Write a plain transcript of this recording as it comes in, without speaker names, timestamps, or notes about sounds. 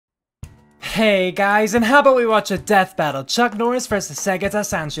Hey guys, and how about we watch a death battle, Chuck Norris vs Segata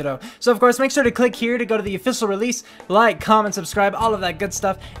Sanshiro. So of course, make sure to click here to go to the official release, like, comment, subscribe, all of that good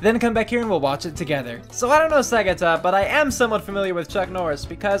stuff, then come back here and we'll watch it together. So I don't know Segata, but I am somewhat familiar with Chuck Norris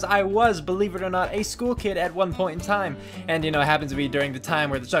because I was, believe it or not, a school kid at one point in time. And you know, it happened to be during the time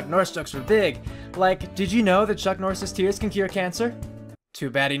where the Chuck Norris jokes were big. Like, did you know that Chuck Norris's tears can cure cancer? Too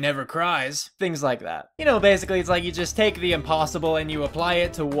bad he never cries. Things like that. You know, basically it's like you just take the impossible and you apply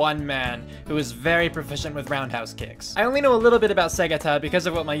it to one man who is very proficient with roundhouse kicks. I only know a little bit about Segata because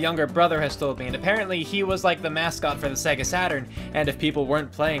of what my younger brother has told me, and apparently he was like the mascot for the Sega Saturn, and if people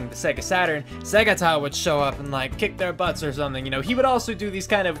weren't playing the Sega Saturn, Segata would show up and like kick their butts or something. You know, he would also do these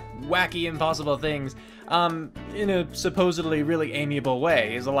kind of wacky, impossible things in a supposedly really amiable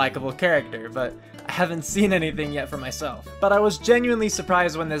way. He's a likable character, but I haven't seen anything yet for myself. But I was genuinely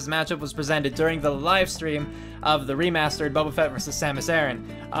surprised when this matchup was presented during the live stream of the remastered Boba Fett vs Samus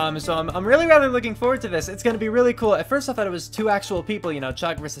Aran. So I'm really looking forward to this. It's gonna be really cool. At first I thought it was two actual people, you know,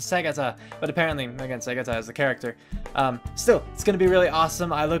 Chuck versus Segata, but apparently, again, Segata is the character. Still, it's gonna be really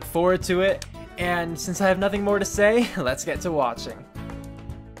awesome. I look forward to it, and since I have nothing more to say, let's get to watching.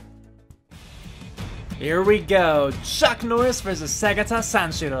 Here we go, Chuck Norris vs Segata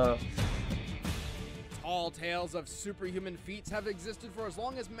Sanshiro. All tales of superhuman feats have existed for as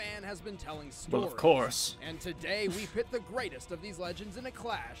long as man has been telling stories. Well, of course. And today we pit the greatest of these legends in a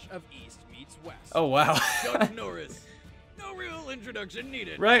clash of East meets West. Oh, wow. Chuck Norris. No real introduction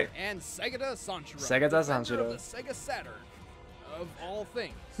needed. Right. And Segata Sanshiro. Segata Sanshiro. Sanshiro. The Sega Saturn. Of all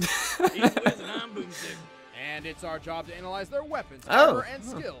things. He's whizzing on boomstick. And it's our job to analyze their weapons, Oh. armor, and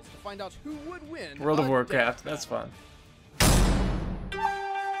skills to find out who would win. World of a Warcraft, death that's battle. fun.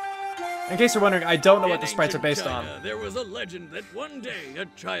 In case you're wondering, I don't know what the sprites are based China, on. There was a legend that one day a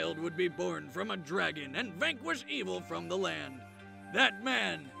child would be born from a dragon and vanquish evil from the land. That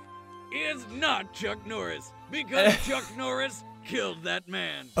man is not Chuck Norris, because Chuck Norris killed that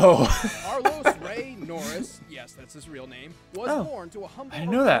man. Oh. Carlos Ray Norris, yes, that's his real name, was born to a humble I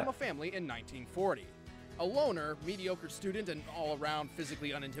didn't know that. Oklahoma family in 1940. A loner, mediocre student, and all-around physically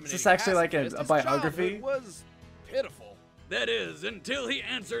unintimidating. Is this actually like a pacifist, his biography? childhood was pitiful. That is, until he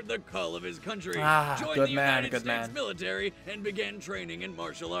answered the call of his country, joined good the man, United good States man. military, and began training in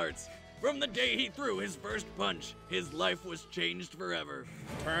martial arts. From the day he threw his first punch, his life was changed forever.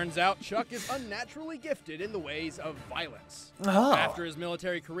 Turns out Chuck is unnaturally gifted in the ways of violence. Oh. After his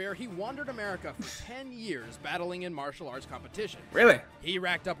military career, he wandered America for 10 years battling in martial arts competitions. Really? He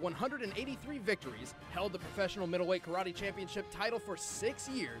racked up 183 victories, held the professional middleweight karate championship title for 6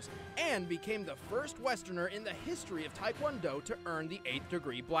 years, and became the first Westerner in the history of Taekwondo to earn the 8th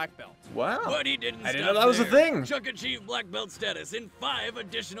degree black belt. Wow. But he didn't I didn't stop know that was a there. thing. Chuck achieved black belt status in 5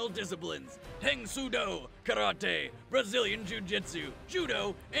 additional disciplines: Heng Sudo, Karate, Brazilian Jiu-Jitsu,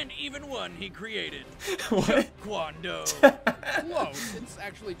 Judo, and even one he created, What? Kwando. Close, it's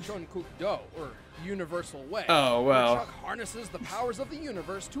actually Chun Kuk Do, or Universal Way. Oh, well. Where Chuck harnesses the powers of the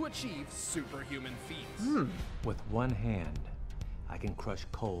universe to achieve superhuman feats. With one hand, I can crush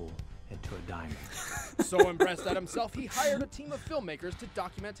coal into a diamond. So impressed at himself, he hired a team of filmmakers to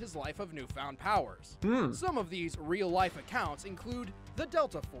document his life of newfound powers. Some of these real-life accounts include the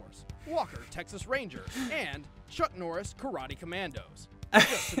Delta Force, Walker Texas Ranger, and Chuck Norris Karate Commandos,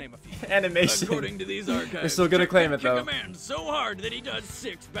 just to name a few. Animation. According to these archives, They're still gonna Chuck claim can it, though. kick a man so hard that he does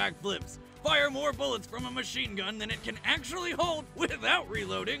 6 backflips, fire more bullets from a machine gun than it can actually hold without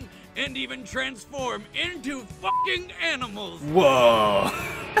reloading, and even transform into fucking animals. Whoa.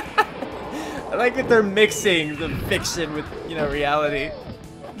 I like that they're mixing the fiction with, you know, reality.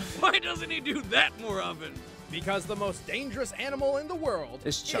 Why doesn't he do that more often? Because the most dangerous animal in the world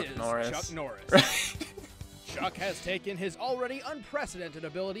Is Chuck Norris. Chuck Norris. Chuck has taken his already unprecedented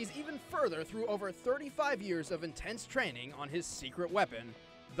abilities even further through over 35 years of intense training on his secret weapon,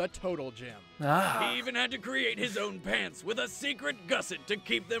 the Total Gym. He even had to create his own pants with a secret gusset to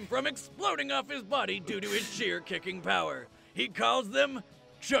keep them from exploding off his body due to his sheer kicking power. He calls them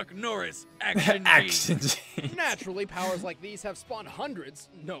Chuck Norris Action Action Jeans. Jeans. Naturally, powers like these have spawned hundreds,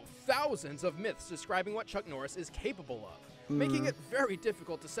 no thousands of myths describing what Chuck Norris is capable of, making it very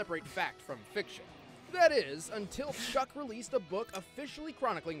difficult to separate fact from fiction. That is, until Chuck released a book officially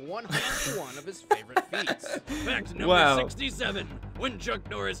chronicling 101 of his favorite feats. Fact number Wow. 67. When Chuck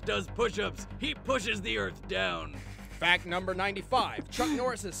Norris does push-ups, he pushes the earth down. Fact number 95. Chuck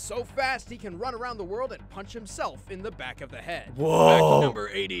Norris is so fast he can run around the world and punch himself in the back of the head. Fact Whoa. number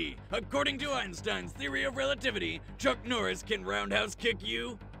 80. According to Einstein's theory of relativity, Chuck Norris can roundhouse kick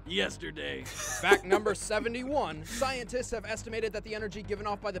you yesterday. Fact number 71. Scientists have estimated that the energy given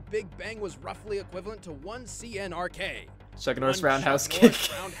off by the Big Bang was roughly equivalent to 1 CNRK. Chuck Norris One roundhouse Chuck kick.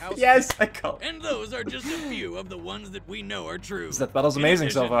 Norris roundhouse Yes, kick. I call it. And those are just a few of the ones that we know are true. This death battle's In amazing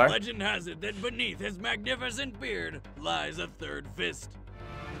so addition, far. Legend has it that beneath his magnificent beard lies a third fist.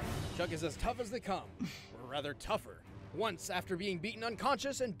 Chuck is as tough as they come, or rather tougher. Once, after being beaten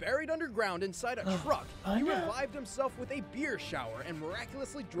unconscious and buried underground inside a truck, he revived himself with a beer shower and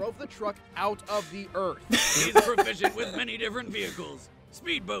miraculously drove the truck out of the earth. He's proficient with many different vehicles,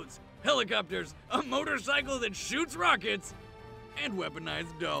 speedboats, helicopters, a motorcycle that shoots rockets, and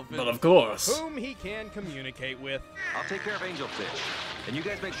weaponized dolphins. But of course. Whom he can communicate with. I'll take care of Angelfish. And you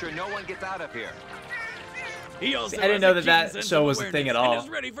guys make sure no one gets out of here. He also I didn't has know a that keen that sense show of was a thing at awareness all. and is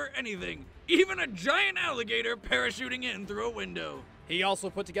ready for anything, even a giant alligator parachuting in through a window. He also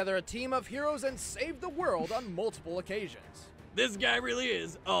put together a team of heroes and saved the world on multiple occasions. This guy really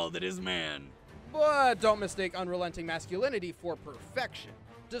is all that is man. But don't mistake unrelenting masculinity for perfection.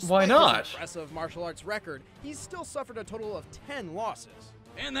 Despite Why not? his impressive martial arts record, he's still suffered a total of 10 losses.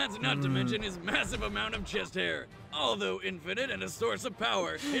 And that's not to mention his massive amount of chest hair. Although infinite and a source of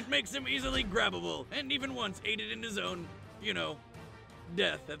power, it makes him easily grabbable, and even once aided in his own,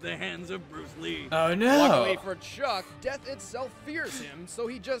 death at the hands of Bruce Lee. Oh no. Luckily for Chuck, death itself fears him, so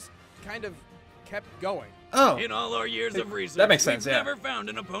he just kind of kept going. Oh. In all our years of research, That makes sense, we've yeah. never found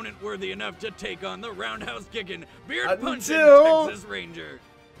an opponent worthy enough to take on the roundhouse kicking, beard punching Until- Texas Ranger.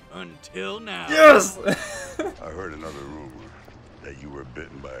 Until now. Yes. I heard another rumor that you were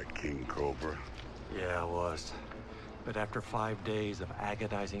bitten by a king cobra. Yeah, I was. But after 5 days of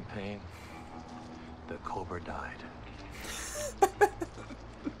agonizing pain, the cobra died.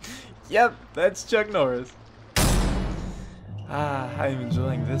 Yep, that's Chuck Norris. I'm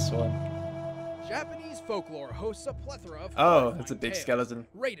enjoying this one. Japanese folklore hosts a plethora of Oh, horrifying it's a big tales. skeleton.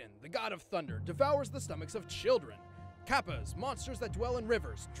 Raiden, the god of thunder, devours the stomachs of children. Kappas, monsters that dwell in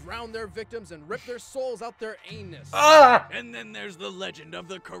rivers, drown their victims and rip their souls out their anus. Ah! And then there's the legend of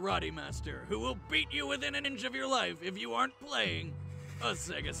the Karate Master, who will beat you within an inch of your life if you aren't playing a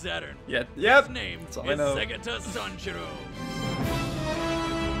Sega Saturn. Yep. His name That's is all I know. Segata Sanshiro.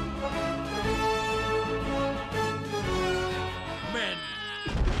 Men.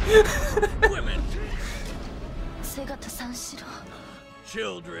 Women. Segata Sanshiro.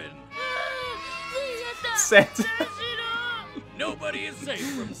 Children. Santa. Nobody is safe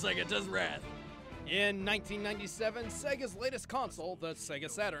from Segata's wrath. In 1997, Sega's latest console, the Sega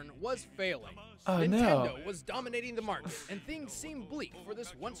Saturn, was failing. Oh, Nintendo no. was dominating the market, and things seemed bleak for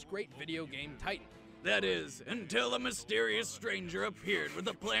this once great video game titan. That is, until a mysterious stranger appeared with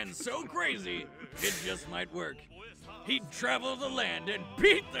a plan so crazy, it just might work. He'd travel the land and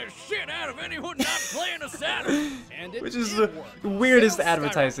beat the shit out of anyone not playing a Saturn. And it Which is did the work. weirdest Sales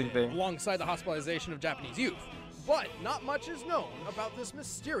advertising skyrocketed thing. Alongside the hospitalization of Japanese youth. But not much is known about this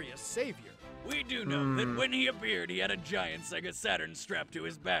mysterious savior. We do know that when he appeared, he had a giant Sega Saturn strapped to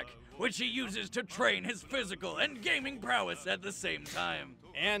his back, which he uses to train his physical and gaming prowess at the same time.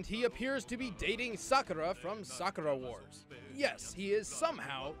 And he appears to be dating Sakura from Sakura Wars. Yes, he is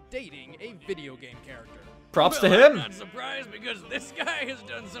somehow dating a video game character. Props to Well, I'm him. not surprised because this guy has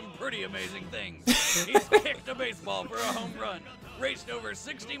done some pretty amazing things. He's kicked a baseball for a home run, raced over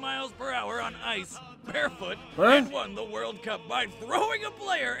 60 miles per hour on ice, barefoot, What? and won the World Cup by throwing a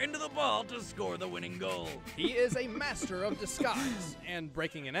player into the ball to score the winning goal. He is a master of disguise and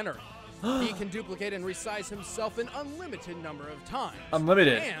breaking and entering. He can duplicate and resize himself an unlimited number of times.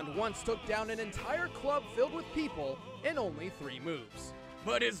 Unlimited. And once took down an entire club filled with people in only 3 moves.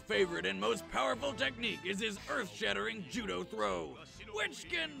 But his favorite and most powerful technique is his earth-shattering judo throw, which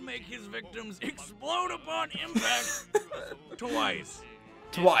can make his victims explode upon impact twice.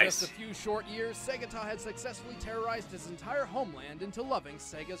 In just a few short years, Segata had successfully terrorized his entire homeland into loving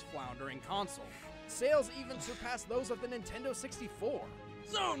Sega's floundering console. Sales even surpassed those of the Nintendo 64.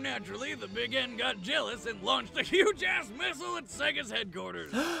 So naturally, the Big N got jealous and launched a huge-ass missile at Sega's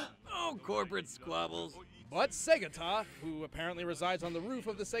headquarters. Oh, corporate squabbles. But Segata, who apparently resides on the roof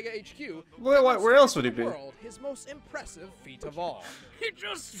of the Sega HQ, Where else would he be? world his most impressive feat of all. He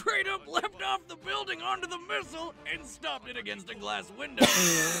just straight up leapt off the building onto the missile and stopped it against a glass window.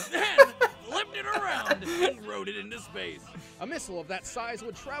 Then flipped it around and rode it into space. A missile of that size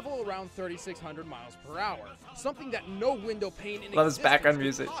would travel around 3,600 miles per hour, something that no window pane in Love his existence background could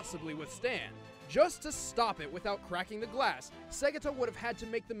music. possibly withstand. Just to stop it without cracking the glass, Segata would have had to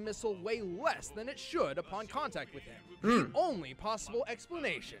make the missile weigh less than it should upon contact with him. The only possible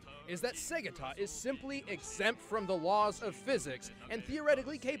explanation is that Segata is simply exempt from the laws of physics and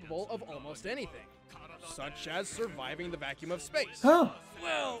theoretically capable of almost anything, such as surviving the vacuum of space. Huh.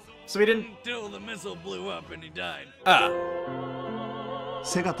 Well, So he didn't. until the missile blew up and he died.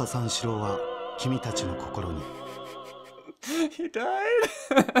 Segata Sanshiro は君たちの心に He died?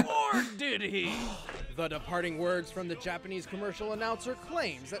 Or did he? The departing words from the Japanese commercial announcer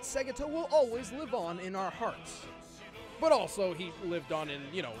claims that Segata will always live on in our hearts. But also, he lived on in,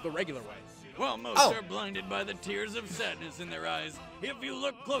 the regular way. While most are blinded by the tears of sadness in their eyes, if you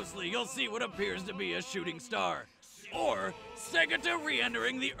look closely, you'll see what appears to be a shooting star. Or Segata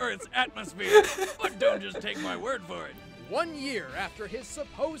re-entering the Earth's atmosphere. But don't just take my word for it. 1 year after his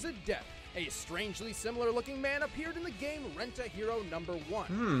supposed death, a strangely similar-looking man appeared in the game Rent-A-Hero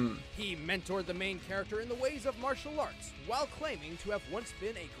 #1. He mentored the main character in the ways of martial arts, while claiming to have once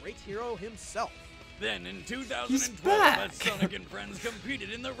been a great hero himself. Then in 2012, as Sonic and friends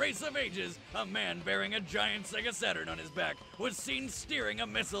competed in the Race of Ages, a man bearing a giant Sega Saturn on his back was seen steering a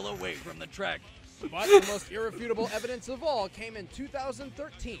missile away from the track. But the most irrefutable evidence of all came in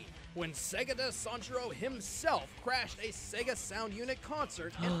 2013, when Segata Sanshiro himself crashed a Sega Sound Unit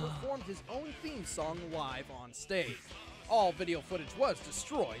concert and performed his own theme song live on stage. All video footage was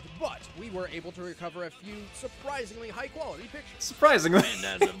destroyed, but we were able to recover a few surprisingly high-quality pictures. Surprisingly. And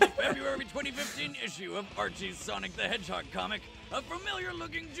as of the February 2015 issue of Archie's Sonic the Hedgehog comic, a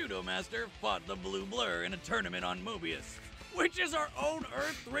familiar-looking judo master fought the Blue Blur in a tournament on Mobius, which is our own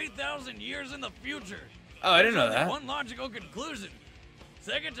Earth 3,000 years in the future. Oh, I didn't know There's that. one logical conclusion.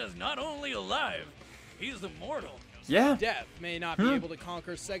 Segata's not only alive, he's immortal. Yeah. Death may not be able to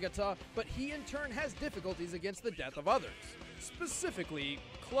conquer Segata, but he in turn has difficulties against the death of others, specifically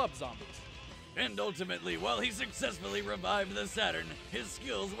club zombies. And ultimately, while he successfully revived the Saturn, his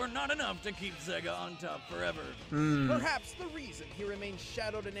skills were not enough to keep Sega on top forever. Perhaps the reason he remains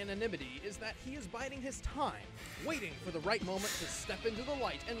shadowed in anonymity is that he is biding his time, waiting for the right moment to step into the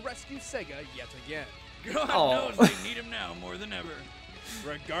light and rescue Sega yet again. God knows they need him now more than ever.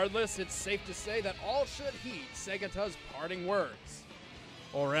 Regardless, it's safe to say that all should heed Segata's parting words.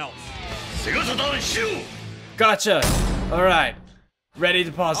 Or else. Gotcha. All right. Ready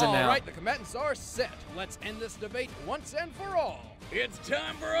to pause it now. All right, the combatants are set. Let's end this debate once and for all. It's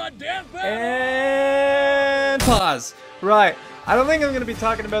time for a death battle! And pause. Right. I don't think I'm going to be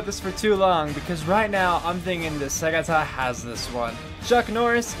talking about this for too long, because right now I'm thinking that Segata has this one. Chuck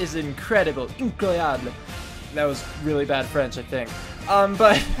Norris is incredible. Incroyable. That was really bad French, I think.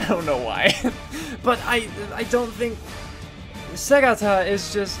 But I don't know why. But I don't think Segata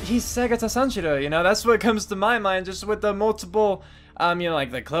is just, he's Segata Sanshiro, that's what comes to my mind, just with the multiple,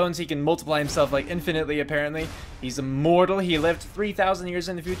 like the clones, he can multiply himself like infinitely apparently. He's immortal, he lived 3,000 years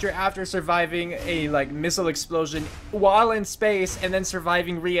in the future after surviving a missile explosion while in space and then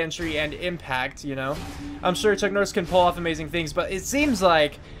surviving re-entry and impact, I'm sure Chuck Norris can pull off amazing things, but it seems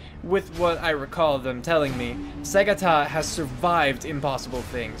like, with what I recall them telling me, Segata has survived impossible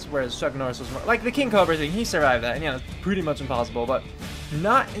things, whereas Chuck Norris was more, like the King Cobra thing, he survived that, and it's pretty much impossible, but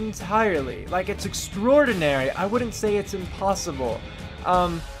not entirely. It's extraordinary. I wouldn't say it's impossible.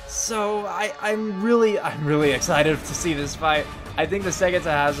 So I'm really excited to see this fight. I think the Segata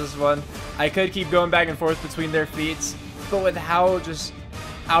has this one. I could keep going back and forth between their feats, but with how just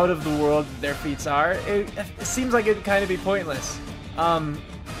out of the world their feats are, it seems like it'd kind of be pointless.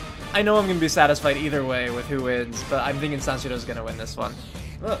 I know I'm going to be satisfied either way with who wins, but I'm thinking Sanshiro's going to win this one.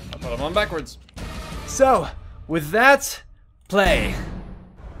 I put him on backwards. So, with that, play.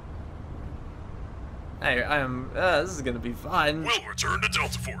 This is going to be fun. We'll return to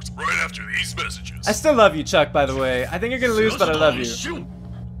Delta Force right after these messages. I still love you, Chuck, by the way. I think you're going to lose, but I love you.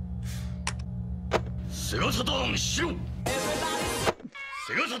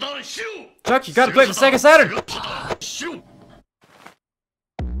 Chuck, you got to play the Sega Saturn.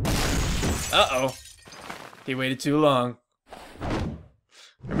 Uh-oh. He waited too long.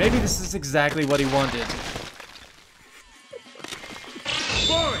 Or maybe this is exactly what he wanted.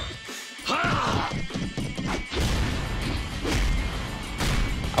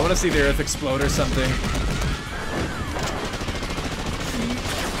 I want to see the Earth explode or something. He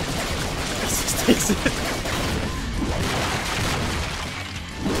just takes it.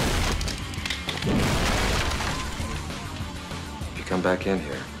 If you come back in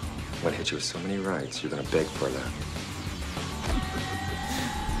here, I'm gonna hit you with so many rights, you're gonna beg for a lap.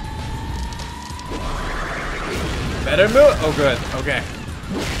 Better move. Oh, good. Okay.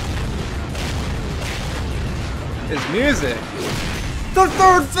 His music. The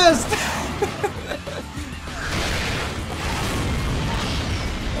third fist.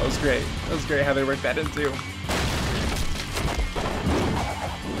 That was great. That was great how they worked that in too.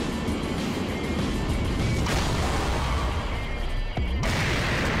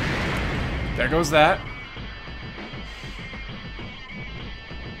 There goes that.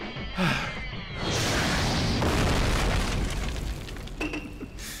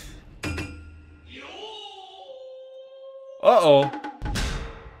 Uh-oh.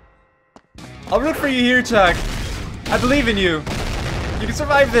 I'll root for you here, Chuck. I believe in you. You can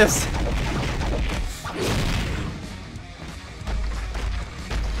survive this.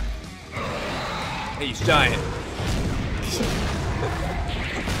 Hey, he's giant.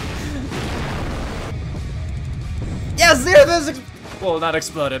 Yes, there it is. Well, not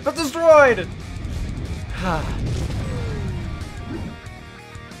exploded, but destroyed.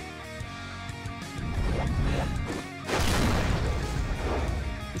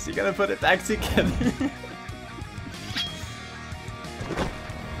 Is he gonna put it back together?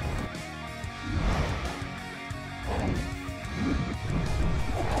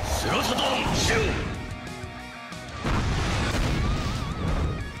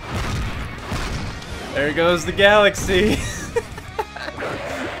 There goes the galaxy.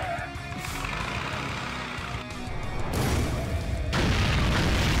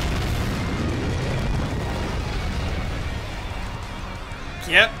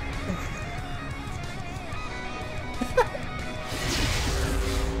 Yep.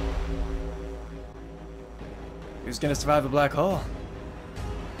 Who's gonna survive a black hole?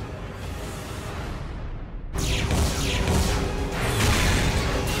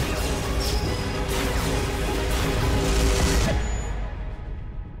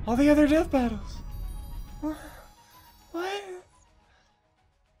 All the other death battles. What?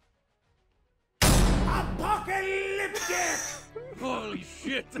 Apocalyptic! Holy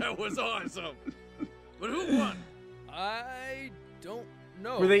shit, that was awesome. But who won? I don't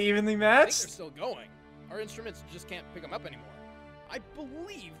know. Were they evenly I think matched? they're still going. Our instruments just can't pick them up anymore. I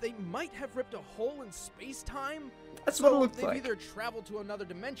believe they might have ripped a hole in space-time. That's what it looked they've like. either traveled to another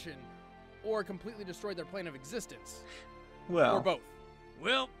dimension or completely destroyed their plane of existence. Well. Or both.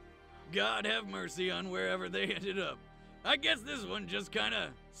 Well, God have mercy on wherever they ended up. I guess this one just kinda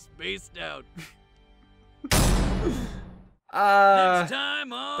spaced out. Next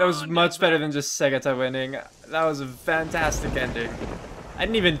time on that was much Death better Battle. than just Segata winning. That was a fantastic ending. I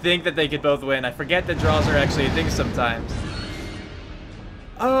didn't even think that they could both win. I forget that draws are actually a thing sometimes.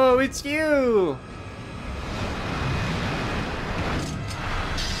 Oh, it's you!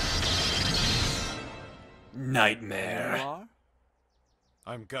 Nightmare.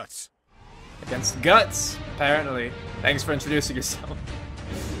 I'm Guts. Against Guts, apparently. Thanks for introducing yourself.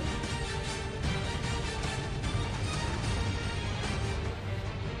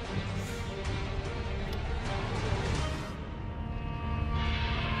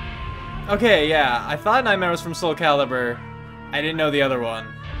 Okay, yeah, I thought Nightmare was from Soul Calibur. I didn't know the other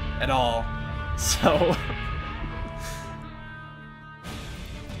one at all. So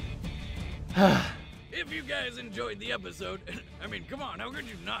If you guys enjoyed the episode, I mean, come on, how could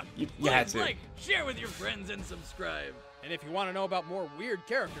you not? You Please had to. like, share with your friends, and subscribe. And if you want to know about more weird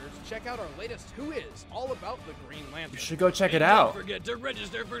characters, check out our latest Who Is, all about the Green Lantern. you should go check it And out. Don't forget to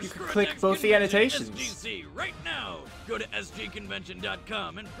register for You can Screw click Next both the Convention annotations. SGC right now. Go to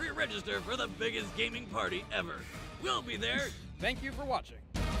sgconvention.com and pre-register for the biggest gaming party ever. We'll be there. Thank you for watching.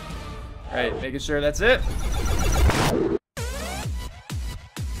 Alright, making sure that's it.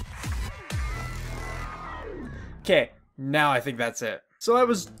 Okay, now I think that's it. So I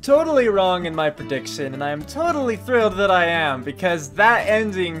was totally wrong in my prediction, and I am totally thrilled that I am, because that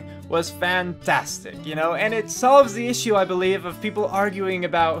ending was fantastic, you know? And it solves the issue, I believe, of people arguing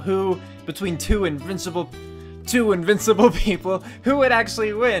about who, between two invincible people, who would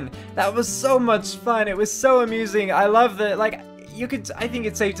actually win. That was so much fun. It was so amusing. I love that, like, I think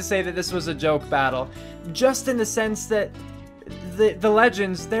it's safe to say that this was a joke battle, just in the sense that the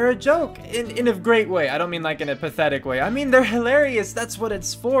legends, they're a joke in a great way. I don't mean like in a pathetic way. I mean they're hilarious. That's what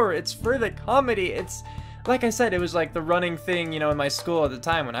it's for. It's for the comedy. It's like I said, it was like the running thing, you know, in my school at the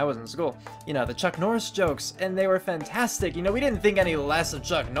time when I was in school. You know, the Chuck Norris jokes, and they were fantastic. You know, we didn't think any less of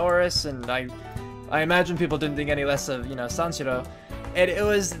Chuck Norris, and I imagine people didn't think any less of, you know, Sanshiro. And it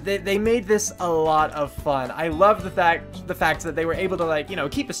was, they made this a lot of fun. I love the fact that they were able to, like, you know,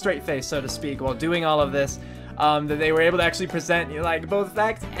 keep a straight face, so to speak, while doing all of this. That they were able to actually present, you know, like, both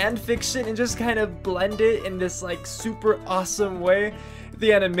fact and fiction and just kind of blend it in this, like, super awesome way.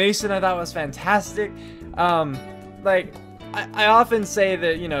 The animation I thought was fantastic. Like, I often say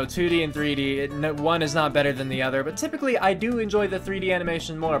that, you know, 2D and 3D, one is not better than the other, but typically I do enjoy the 3D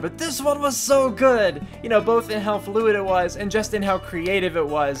animation more, but this one was so good! You know, both in how fluid it was and just in how creative it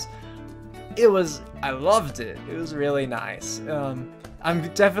was. I loved it. It was really nice. I'm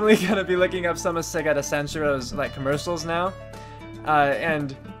definitely gonna be looking up some of Segata Sanshiro's, like, commercials now,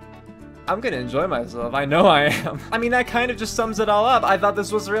 and I'm gonna enjoy myself. I know I am. I mean, that kind of just sums it all up. I thought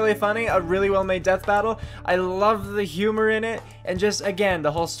this was really funny, a really well-made death battle. I love the humor in it, and just, again,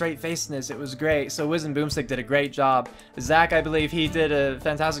 the whole straight-facedness. It was great. So Wiz and Boomstick did a great job. Zach, I believe, he did a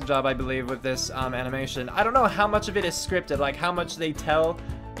fantastic job, I believe, with this animation. I don't know how much of it is scripted, like how much they tell,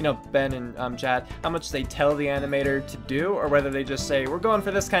 you know, Ben and Chad, how much they tell the animator to do, or whether they just say, we're going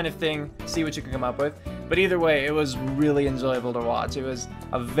for this kind of thing, see what you can come up with. But either way, it was really enjoyable to watch. It was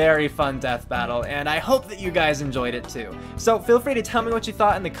a very fun death battle, and I hope that you guys enjoyed it too. So feel free to tell me what you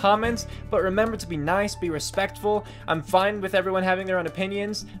thought in the comments, but remember to be nice, be respectful. I'm fine with everyone having their own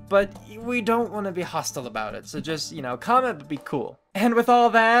opinions, but we don't want to be hostile about it. So just, you know, comment, but be cool. And with all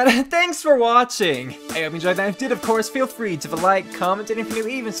that, thanks for watching! I hope you enjoyed that. If you did, of course, feel free to like, comment, and if you're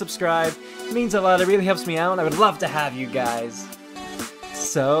new, even subscribe. It means a lot, it really helps me out, and I would love to have you guys.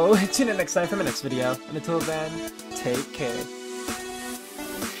 So, tune in next time for my next video, and until then, take care.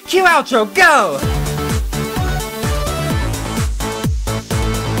 Cue outro, go!